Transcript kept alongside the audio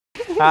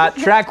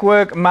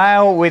Trackwork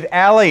male with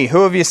Ali.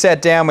 Who have you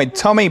sat down with?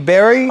 Tommy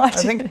Berry? I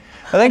think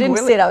didn't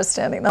sit, I was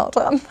standing the whole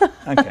time.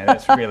 Okay,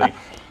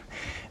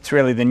 it's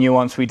really the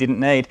nuance we didn't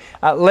need.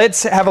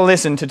 Let's have a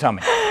listen to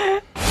Tommy.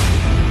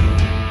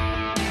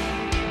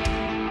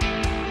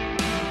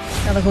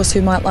 Another horse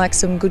who might like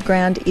some good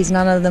ground is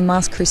none other than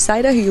Masked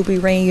Crusader, who you'll be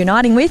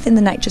reuniting with in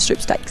the Nature Strip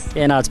Stakes.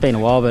 Yeah, no, it's been a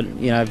while, but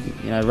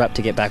rapt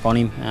to get back on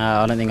him.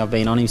 I don't think I've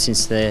been on him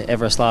since the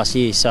Everest last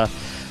year, so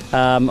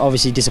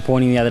obviously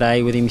disappointing the other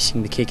day with him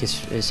missing the kick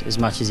as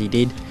much as he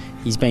did.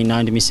 He's been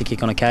known to miss the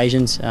kick on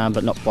occasions,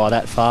 but not by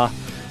that far.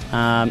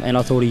 And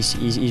I thought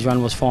his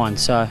run was fine.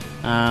 So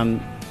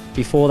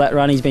before that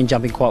run, he's been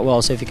jumping quite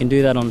well. So if he can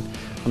do that on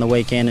the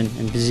weekend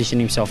and position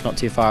himself not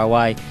too far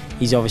away,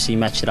 he's obviously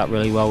matched it up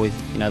really well with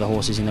the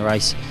horses in the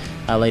race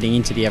leading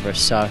into the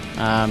Everest. So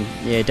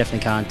yeah, definitely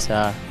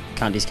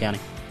can't discount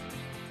him.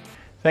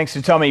 Thanks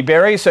to Tommy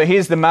Berry. So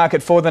here's the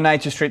market for the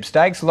Nature Strip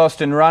Stakes. Lost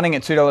and Running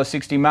at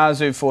 $2.60,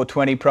 Marzu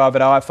 $4.20,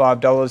 Private Eye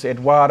 $5,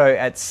 Eduardo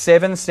at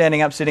 $7.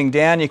 Standing up, sitting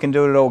down, you can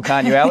do it all,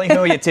 can't you, Ali? Who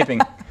are you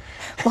tipping?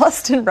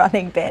 Lost and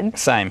Running, Ben.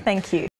 Same. Thank you.